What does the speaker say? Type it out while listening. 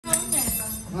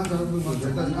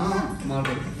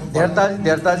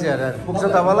धेरताजी हेरेर पुग्छ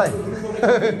तपाईँलाई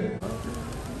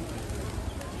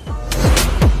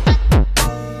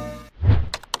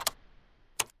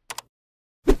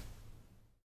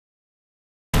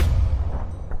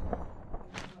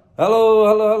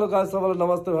हेलो गाइस सबैलाई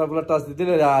नमस्ते भाइलाई टच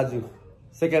दिदिले आज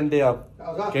second day of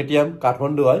KTM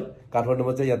Kathmandu है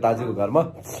काठमाडौँमा चाहिँ यहाँ दाजुको घरमा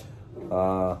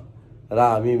र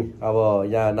हामी अब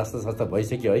यहाँ नास्ता सास्ता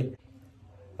भइसक्यो है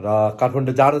र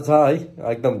काठमाडौँ जाडो छ है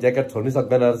एकदम ज्याकेट छोड्नै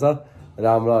सक्दैन रहेछ र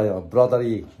हाम्रो ब्रदर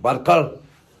भर्खर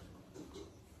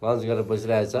लन्च गरेर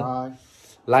बसिरहेको छ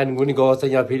लाइन पनि गएको छ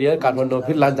यहाँ फेरि है काठमाडौँमा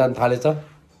फेरि लाइन जान थालेछ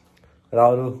र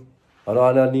अरू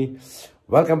अनि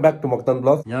welcome back to Moktan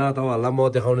blog यहाँ तपाईँहरूलाई म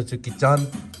देखाउने छु किचन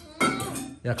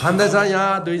यहाँ खाँदैछ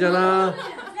यहाँ दुईजना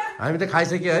हामी त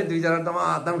खाइसक्यो है दुईजना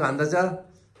टमाटम खाँदैछ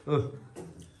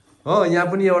हो यहाँ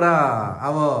पनि एउटा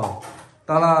अब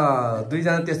तल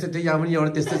दुईजना त्यस्तै थियो यहाँ पनि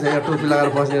एउटा त्यस्तै छ यहाँ टोपी लगाएर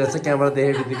बसेर चाहिँ क्यामेरा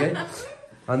देखेको बित्तिकै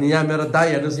अनि यहाँ मेरो दाई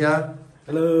हेर्नुहोस् यहाँ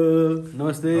हेलो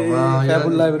नमस्ते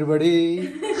एभ्रीबडी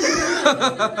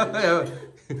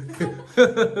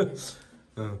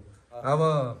अब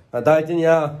दाई चाहिँ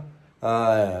यहाँ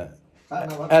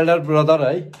एल्डर ब्रदर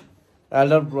है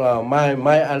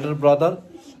माई एल्डर ब्रदर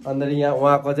अन्त यहाँ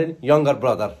उहाँको चाहिँ यङ्गर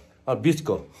ब्रदर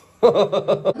बिचको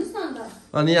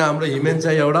अनि यहाँ हाम्रो हिमेन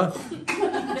छ एउटा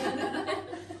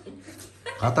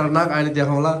खतरनाक अहिले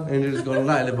देखाउँला इन्ट्रोड्युस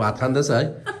गरौँला अहिले भात खाँदैछ है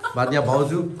भात यहाँ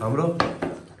भाउजू हाम्रो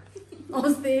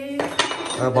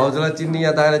भाउजूलाई चिन्ने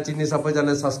यहाँ दाएर चिन्ने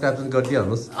सबैजनाले सब्सक्राइब पनि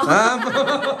गरिदिइहाल्नुहोस्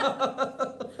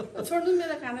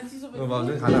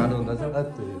भाउजू खाना खानु हुँदैछ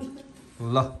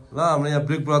ल हाम्रो यहाँ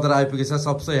ब्रिक ब्रदर आइपुगेछ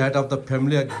सबसे हेड अफ द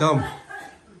फ्यामिली एकदम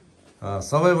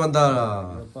सबैभन्दा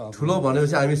ठुलो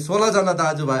भनेपछि हामी 16 जना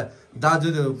दाजु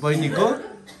बहिनीको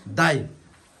दाई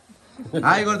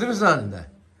आइ गरिदिनुहोस् न दाई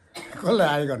कसले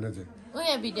आइ गर्ने चाहिँ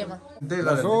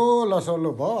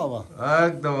लसोलो भयो अब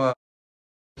एकदम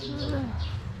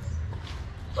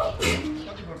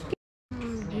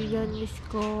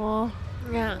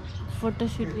यहाँ फोटो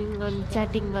सुटिङ अनि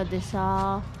च्याटिङ गर्दैछ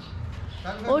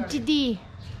ओटिडी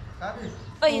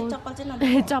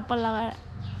चप्पल लगाएर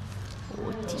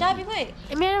चाबी खोइ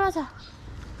मेरोमा छ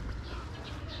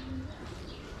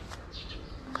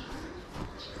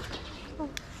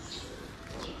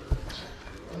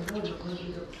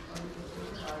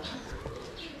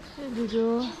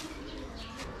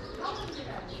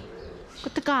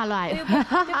कति कालो आयो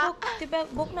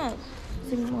बोक्न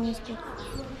मास्क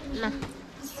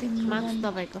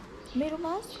तपाईँको मेरो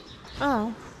मास्क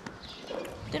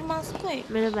तेरो मास्क खोइ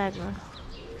मेरो ब्यागमा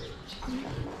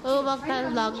ओ मोक्तान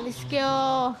भ्लग निस्क्यो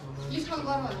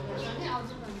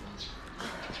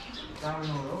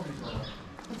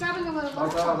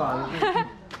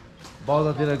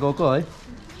बौद्धतिर गएको है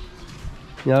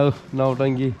यहाँ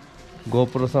नौटङ्गी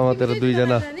गोप्रो समातेर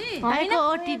दुईजना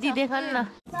ओटिडी देख न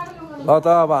त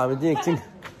अब हामी चाहिँ एकछिन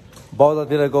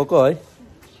बौद्धतिर गएको है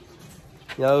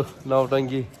यहाँ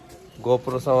नौटङ्गी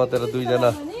गोप्रो समातेर दुईजना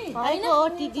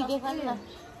ओटिडी देख न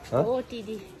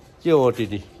ओटिडी के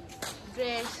ओटिडी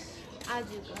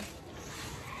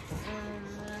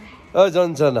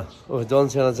जनसेना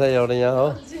जनसेना चाहिँ एउटा यहाँ हो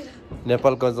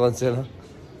नेपालको जनसेना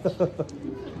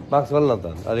मार्क्स बोल न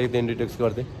त अलिकति इन्ट्रोड्युस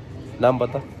गरिदिएँ नाम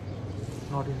बता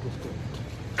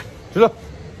ठुलो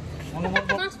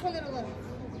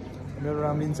मेरो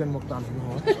नाम इन्सेन मोक्तान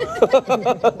हो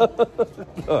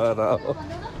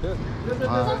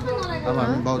अब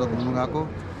हामी बौद्ध घुम्नु गएको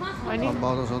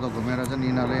बौद्ध सौध घुमेर चाहिँ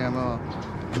यिनीहरूले अब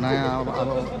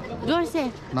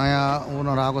नयाँ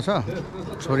ओनर आएको छ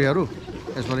छोरीहरू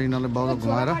यसबाट यिनीहरूले बौद्ध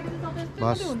घुमाएर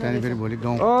बस त्यहाँदेखि फेरि भोलि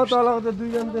गाउँ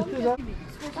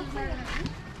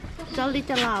जल्दी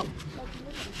चलाऊ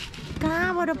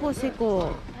कहाँबाट पसेको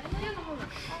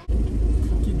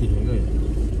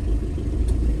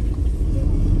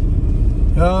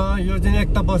यो चाहिँ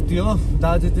एकता बस्ती हो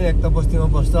दाजु चाहिँ एकता बस्तीमा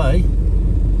बस्छ है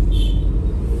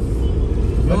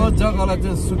यो जग्गालाई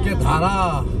चाहिँ सुके धारा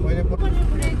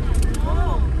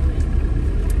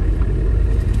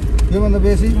योभन्दा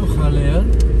बेसी खाले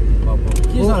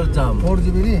के साह्रो जाम 4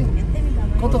 GB नि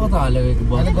कता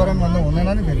हालेको अहिले गरम भन्दा हुँदैन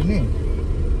नि फेरि नि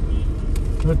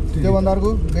त्योभन्दा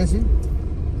अर्को बेसी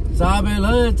चाबेल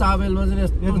है चाबेलमा चाहिँ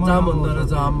यस्तो जाम हुँदो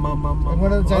रहेछ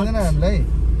एकबाट चाहिँदैन हामीलाई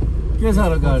के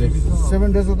साह्रो गाडी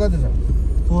 7 डेजको कति छ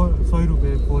 100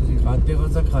 रुपियाँ 4 GB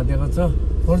खादिएको छ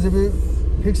 4 GB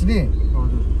फिक्स नि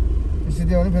हजुर त्यसै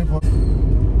दियो भने फेरि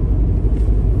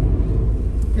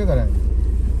के गरे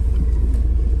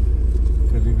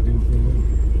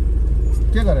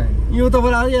के गरे यो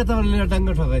उताबाट आयो यताबाट लिएर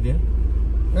टाङ्ग ठोकाइदियो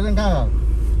एकदम कहाँ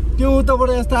त्यो उताबाट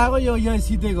यस्तो आएको यो यहाँ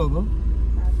सिधै गएको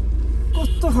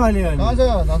कस्तो खाले कहाँ छ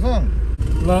दर्शन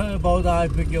ल बौद्ध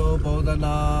आइपुग्यो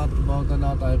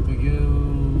बौद्धनाथ आइपुग्यो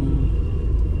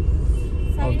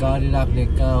गाडी राख्ने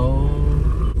कहाँ हो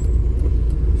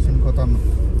सिमकोतामा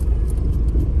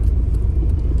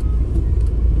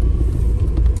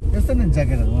यस्तो नि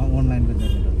ज्याकेटहरू अनलाइनको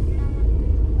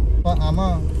ज्याकेटहरू आमा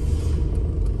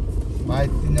भाइ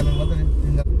 3 जना मात्रै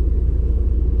 3 जना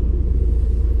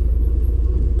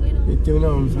त्यो नै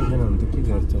आउनु सक्दैन भने त के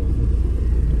गर्छ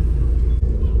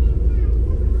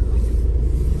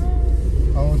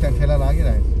अब त्यहाँ ठेला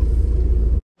लागिरहेको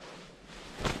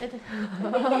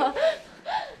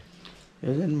यो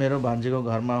चाहिँ मेरो भान्जीको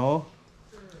घरमा हो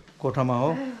कोठामा हो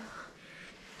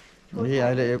यही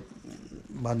अहिले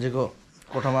भान्जीको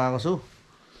कोठामा आएको छु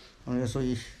अनि यसो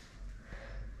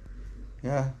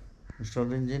यहाँ mister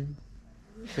Rinzin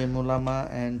Pemu Lama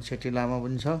and सेटी लामा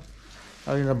पनि छ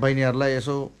अब यिनीहरू बहिनीहरूलाई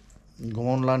यसो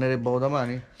घुमाउनु लाने रे बौद्धमा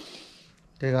अनि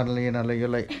त्यही कारणले यिनीहरूले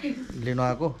यसलाई लिनु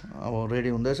आएको अब रेडी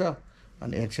हुँदैछ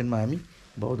अनि एकछिनमा हामी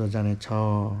बौद्ध जाने छ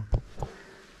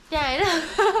त्यहाँ हैन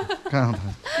कहाँ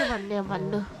के भन्ने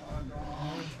भन्नु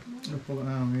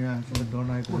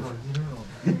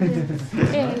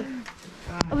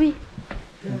अबि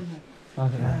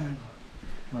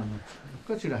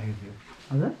कति राखेको थियो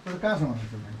हजुर कहाँसम्म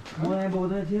म यहाँ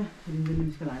बौद्ध थियो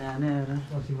रिन्जिनिसको लाने आने आएर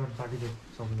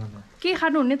के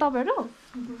खानुहुने तपाईँहरू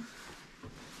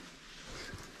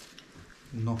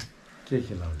नो के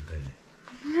खेलाउनु तैँले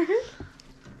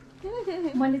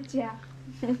मैले चिया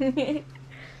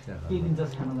के दिन्छ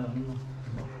खाना लाग्नु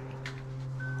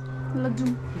ल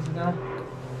जाउँ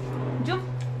जाउँ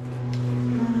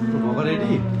भएको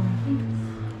रेडी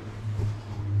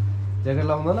ज्याकेट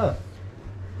लाउँदैन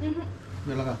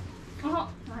यो लगा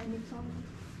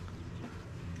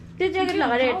त्यो ज्याकेट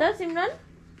लगाएर हेर त सिमरन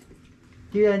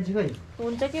के आन्छ खै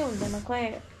हुन्छ कि हुँदैन खै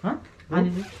अनि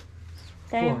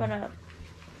त्यहीँबाट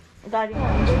गाडीमा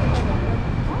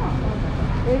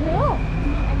हेर्ने हो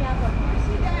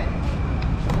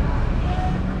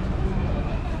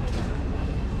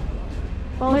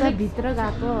पौधा भित्र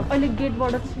गएको अहिले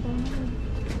गेटबाट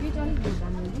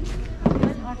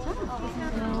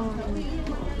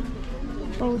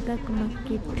पौधाको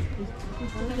मार्केट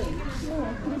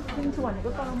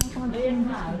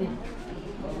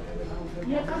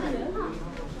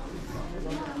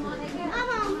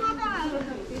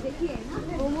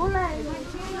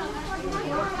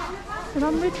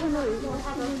राम्रै छैन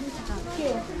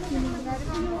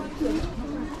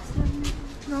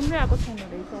राम्रै आएको छैन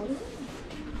रहेछ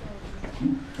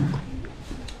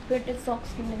पेटेड सक्स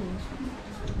किन्नु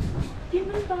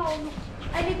किन्नु त आउनु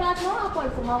अहिले बादमा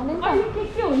आपाहरूसँग आउने नि त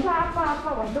के हुन्छ आपा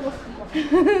आपा भन्दै बस्नु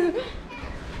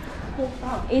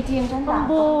एटिएम छ नि त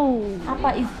आपा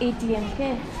इज एटिएम के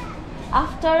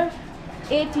आफ्टर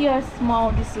 8 years म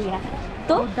आउँदैछु यहाँ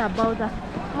त बौद्ध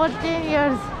म 10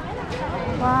 years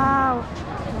वाउ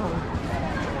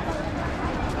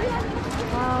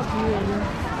भ्यूहरू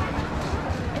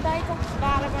यता आइज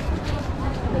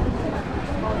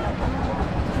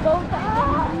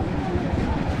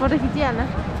फोटो खिचिहाल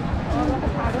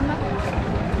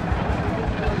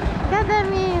क्या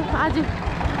दामी आज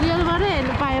रियलबाटै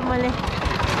हेर्नु पाएँ मैले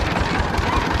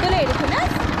तैँले हेरेको थिएन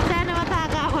सानोमा त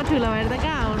आएको अब ठुलो भएर त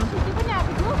कहाँ आउनु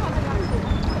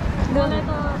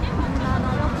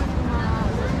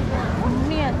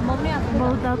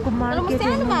बौद्धको मार्केट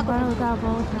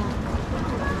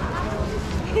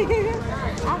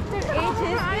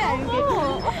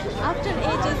After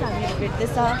ages, हामी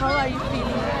भेट्दैछ. How are you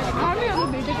feeling? हामीहरू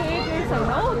भेटेको 8 years होइन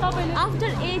हौ तपाईले After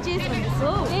ages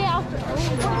भन्दैछु. ए आफ्टर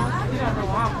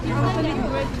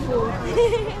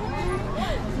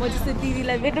म जस्तो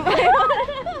दिदीलाई भेट्नु पाएँ.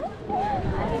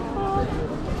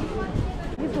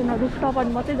 यसो रुफटप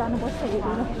अनि मात्रै जानुपर्छ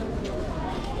हेरेर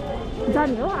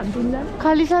जाने हो हामी तिनजना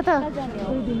खाली छ त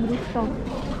दुई दिन रुफटप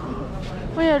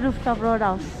उयो रुफटप रोड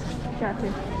हाउस क्याफे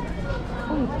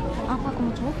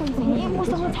आपाकोमा छ पैसा ए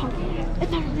मसँग छ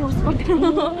यता ल्याउस पर्दैन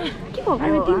के भयो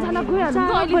हामी तिनजना गइहाल्नु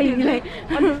बहिनीलाई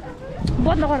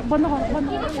बन्द गर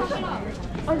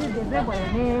अहिले धेरै भयो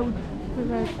भने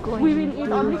we will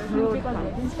eat only free because of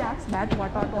this tax bad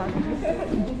water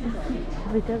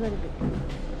भित्र गरे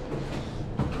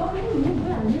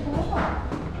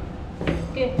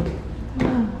के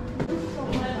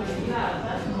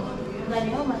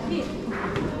जाने हो माथि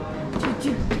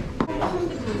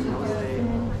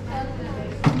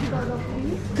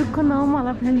दुःख नहो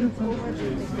मलाई फ्रेन्ड छ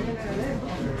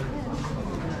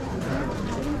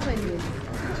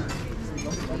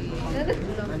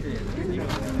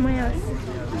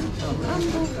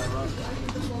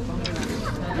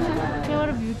त्यहाँबाट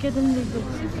भ्यू के त देख्दै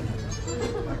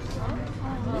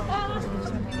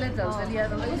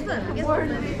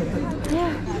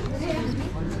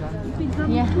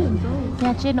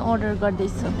यहाँ चाहिँ अर्डर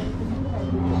गर्दैछु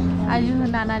आज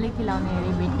नानाले खिलाउने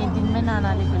अरे भेट्ने दिनमै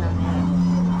नानाले खिलाउने अरे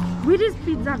विदेश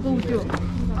पिज्जाको त्यो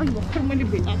अहिले भर्खर मैले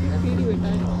भेटाएको फेरि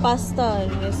भेटाएँ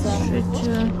पास्ताहरू रहेछ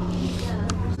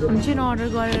हामी चाहिँ अर्डर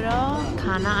गरेर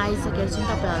खाना आइसकेर चाहिँ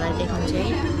तपाईँहरूलाई देखाउँछु है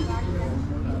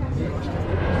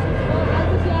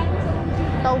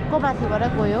टाउको माथिबाट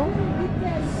गयो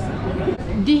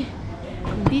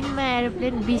दिनमा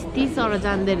एरोप्लेन 20-30 वटा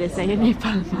जाँदै रहेछ यो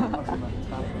नेपालमा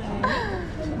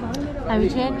हामी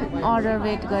चाहिँ अर्डर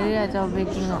वेट गरिरहेछ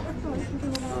वेटिङ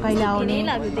कहिले आउने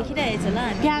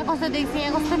त्यहाँ कस्तो देख्छ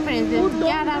यहाँ कस्तो फ्रेस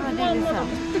यहाँ राम्रो देख्दैछ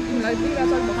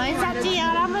है साँच्ची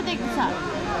यहाँ राम्रो देख्दैछ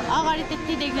अगाडि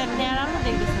त्यति देख्दैन त्यहाँ राम्रो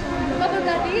देख्दैछ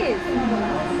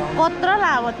कत्रो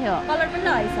लामो थियो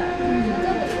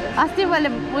अस्ति मैले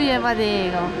उयोमा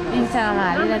देखेको इन्स्टाग्राममा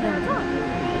हालिरहेको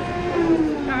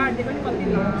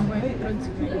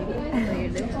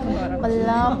बल्ल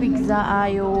पिज्जा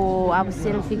आयो अब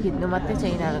सेल्फी खिच्नु मात्रै छ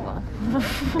यिनीहरूको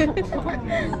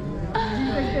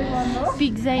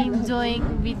pizza enjoying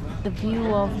with the view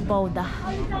of Buddha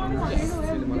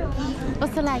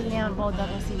कस्तो लाग्यो यहाँ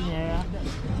बौद्धको सिन हेरेर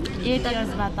 8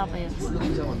 years बाद तपाईँ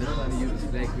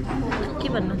के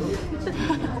भन्नु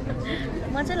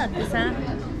मजा लाग्दैछ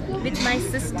with my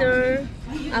sister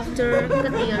after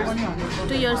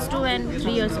 2 years 2 and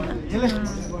 3 years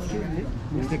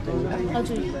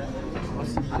हजुर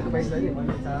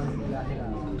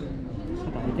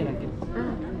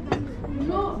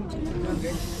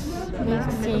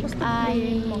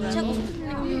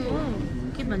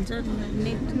के भन्छ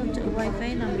नेट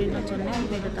वाइफाई नम्बर नचल्ने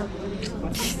मेरो त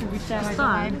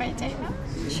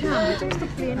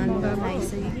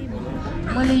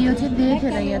मैले यो चाहिँ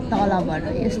देखेर यहाँ तलबाट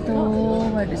यस्तो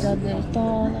भएर जाँदै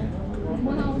तल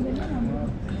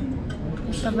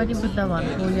यस्तो पनि बुद्ध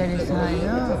भवनको उयो रहेछ होइन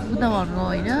बुद्ध भवनको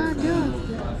होइन त्यो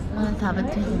मलाई थाहा पनि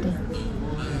थिएन त्यो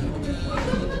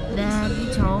दामी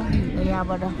छ हौ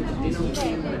यहाँबाट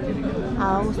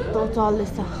कस्तो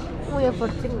चल्दैछ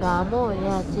उयोपट्टि चाहिँ घाम हो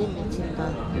यहाँ चाहिँ एकछिन त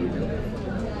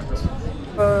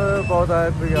बौद्ध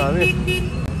आइपुग्यो हामी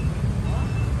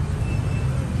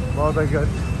बौद्ध गेट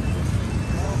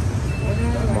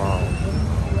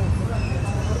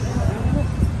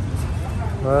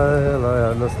ल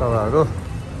हेर्नुहोस्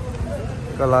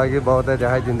तपाईँहरूको लागि बौद्ध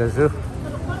देखाइदिँदैछु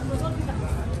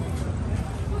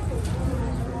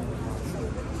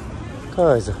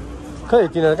कहाँ आएछ खै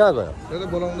तिनीहरू कहाँ गयो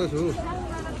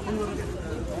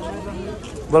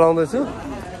बोलाउँदैछु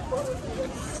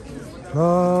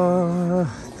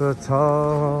त छ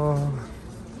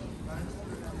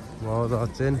बौद्ध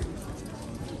चाहिँ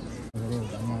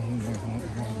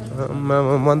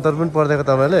मन्त्र पनि पढ्दिएको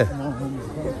तपाईँले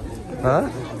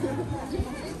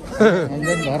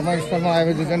धर्मस्थलमा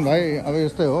आएपछि चाहिँ भाइ अब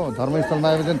यस्तै हो धर्मस्थलमा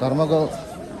आएपछि धर्मको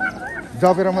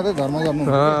जपेर मात्रै धर्म गर्नु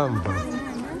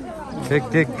ठिक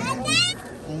ठिक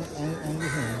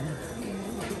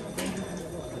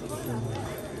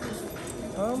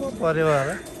म परिवार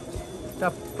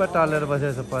टप्प टालेर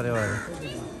बसेको छ परिवार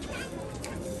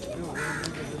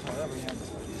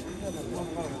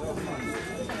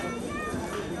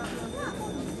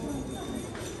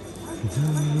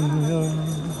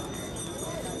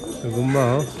गुम्बा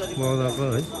हो बौद्धको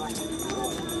है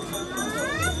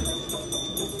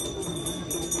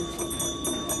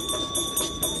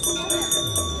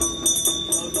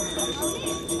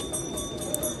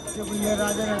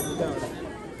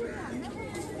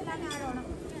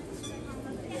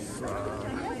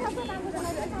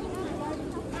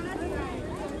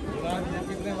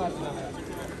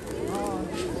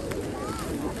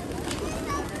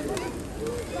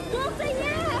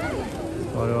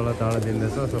अरूवाला टाढा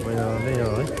दिँदैछ सबैजनाले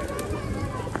यहाँ है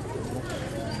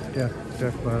ट्याक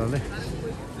ट्याक पाराले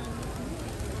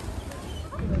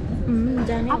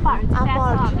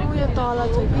उयो तल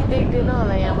छ कि देख्दैन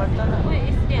होला यहाँबाट तल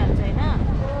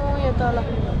उयो तल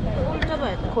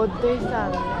खोज्दैछ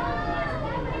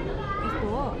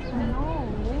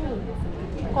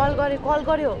कल गर्यो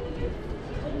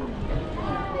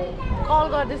कल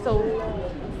गर्दैछौ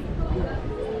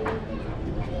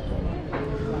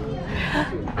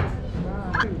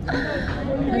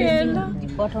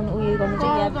पठाउनु उयो गर्नु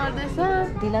चाहिँ याद गर्दैछ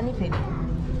दिला नि फेरि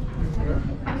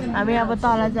हामी अब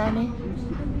तल जाने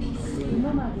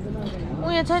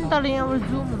उयो छ नि तर यहाँबाट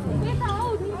जुम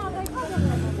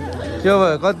के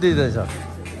भयो कति दिँदैछ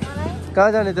कहाँ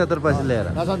जाने त्यत्रो पैसा लिएर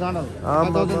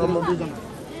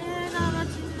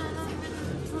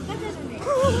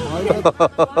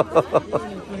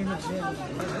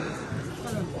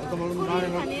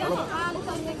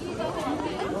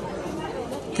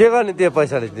के गर्ने त्यो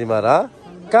पैसाले तिमीहरू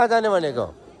कहाँ जाने भनेको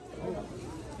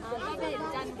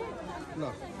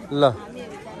ल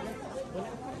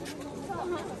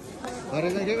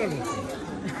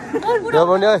यो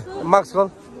पनि है मार्क्स खोल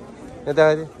यहाँ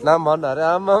देखाइदिए नाम भन्नु अरे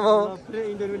आमा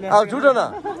अब छुटो न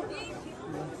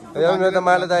यो मेरो त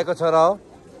माले दाइको छोरा हो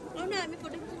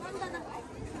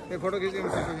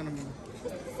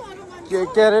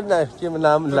के अरे के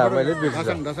नाम ला मैले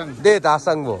दे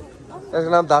दासाङ भो यसको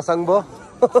नाम दासाङ भो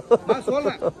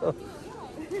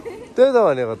त्यही त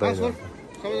भनेको त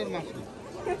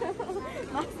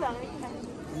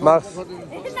मार्क्स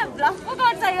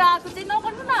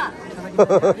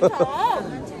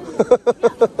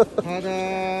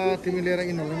तिमी लिएर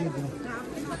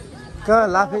कहाँ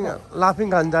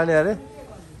लाफिङ खान जाने अरे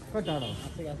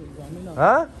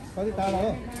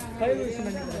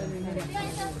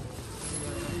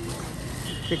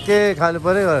के खानु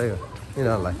पर्यो गरेको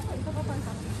यिनीहरूलाई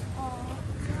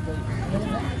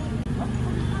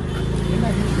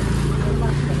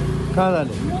कहाँ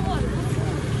जाने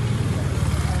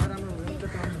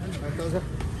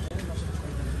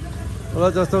ल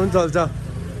जस्तो पनि चल्छ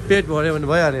पेट भर्यो भने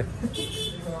भइहाल्यो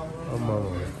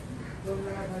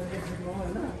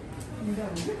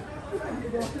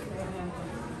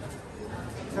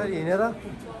हिँडेर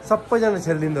सबैजना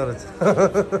छेलिदिँदो रहेछ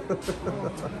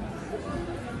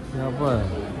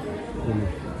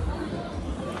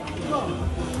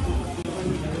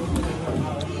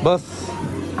बस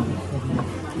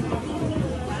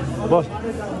बस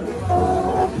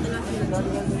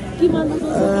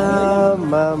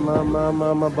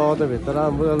बहुत भित्र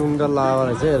राम्रो लुङ्गा लाएको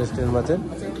रहेछ रेस्टुरेन्टमा चाहिँ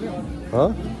हो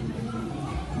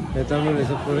यता पनि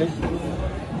रहेछ पुरै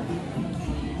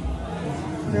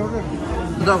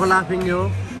लाफिङ यो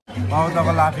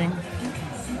बाउदाको लाफिङ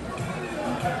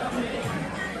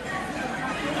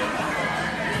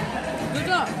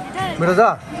मिठो छ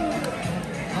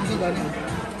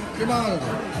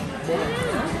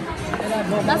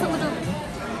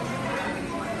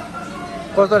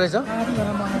कस्तो रहेछ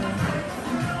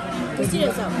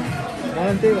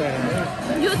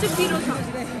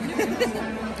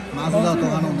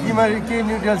के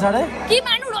नुडल्स अरे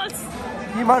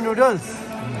किमा नुडल्स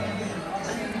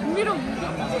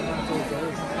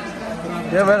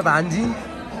यो मेरो भान्जी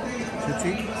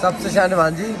सबसे सानो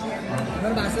भान्जी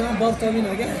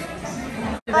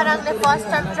परङले फर्स्ट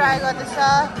टाइम ट्राई गर्दैछ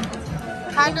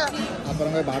खानु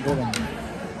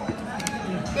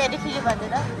के अरे फेरि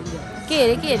भनेर के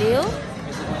अरे हो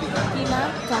किमा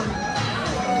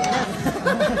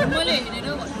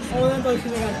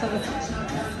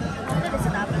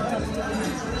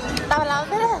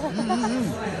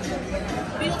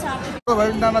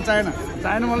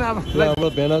चाहिएन मलाई अब हाम्रो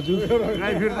भेनाजु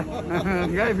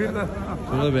गाई फिर्दा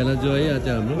ठुलो भेनाजु है आज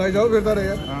हाम्रो लैजाऊ फिर्दा रे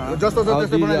जस्तो छ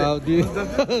त्यस्तै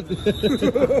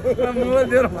मोबाइल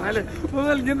दिएर भाइले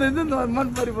मोबाइल किन्दैछ नि मन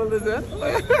परि बोल्दैछ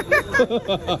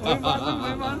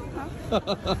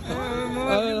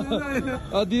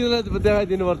दिदीलाई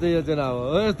देखाइदिनु पर्छ यो चाहिँ अब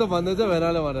यस्तो भन्दैछ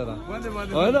भेनाले भनेर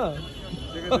होइन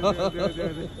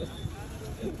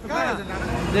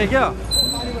देख्यो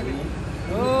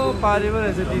ओ पारि पो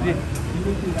रहेछ दिदी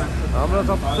हाम्रो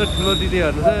सबसे ठुलो दिदी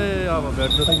हेर्नु चाहिँ अब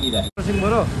भेट्नु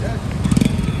सिंहबरो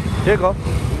ठिक हो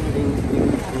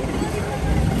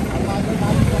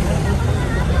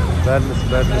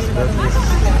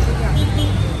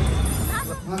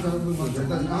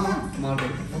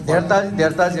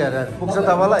धेरताजी हेरेर पुग्छ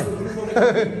तपाईँलाई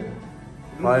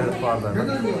पर्दैन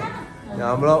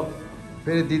हाम्रो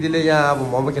फेरि दिदीले यहाँ अब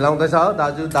मोमो खिलाउँदैछ हो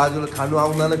दाजुले खानु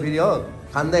आउँदैन फेरि हो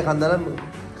खाँदैन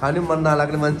खानु मन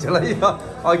नलाग्ने मान्छेलाई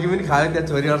अघि पनि खायो त्यहाँ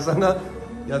छोरीहरूसँग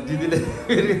यहाँ दिदीले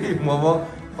फेरि मोमो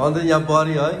खुवाउँदै यहाँ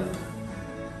पऱ्यो है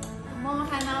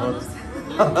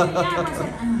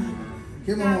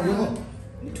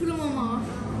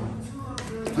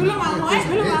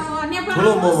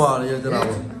ठुलो मोमो अरे यो चाहिँ अब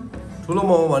ठुलो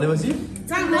मोमो भनेपछि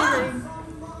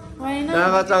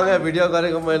कहाँ चाँगा भिडियो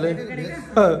गरेको मैले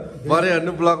भरे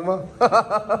हेर्नु ब्लगमा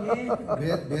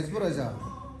भेज पो रहेछ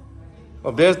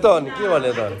भेज त हो नि के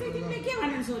भने त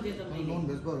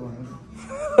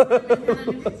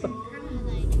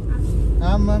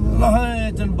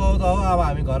एकजना बौद्ध हो अब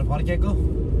हामी घर फर्केको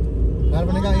घर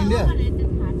भनेको इन्डिया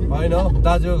होइन हौ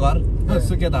दाजुको घर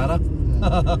सुके धारा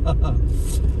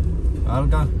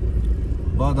हल्का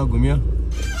बौद्ध घुम्यो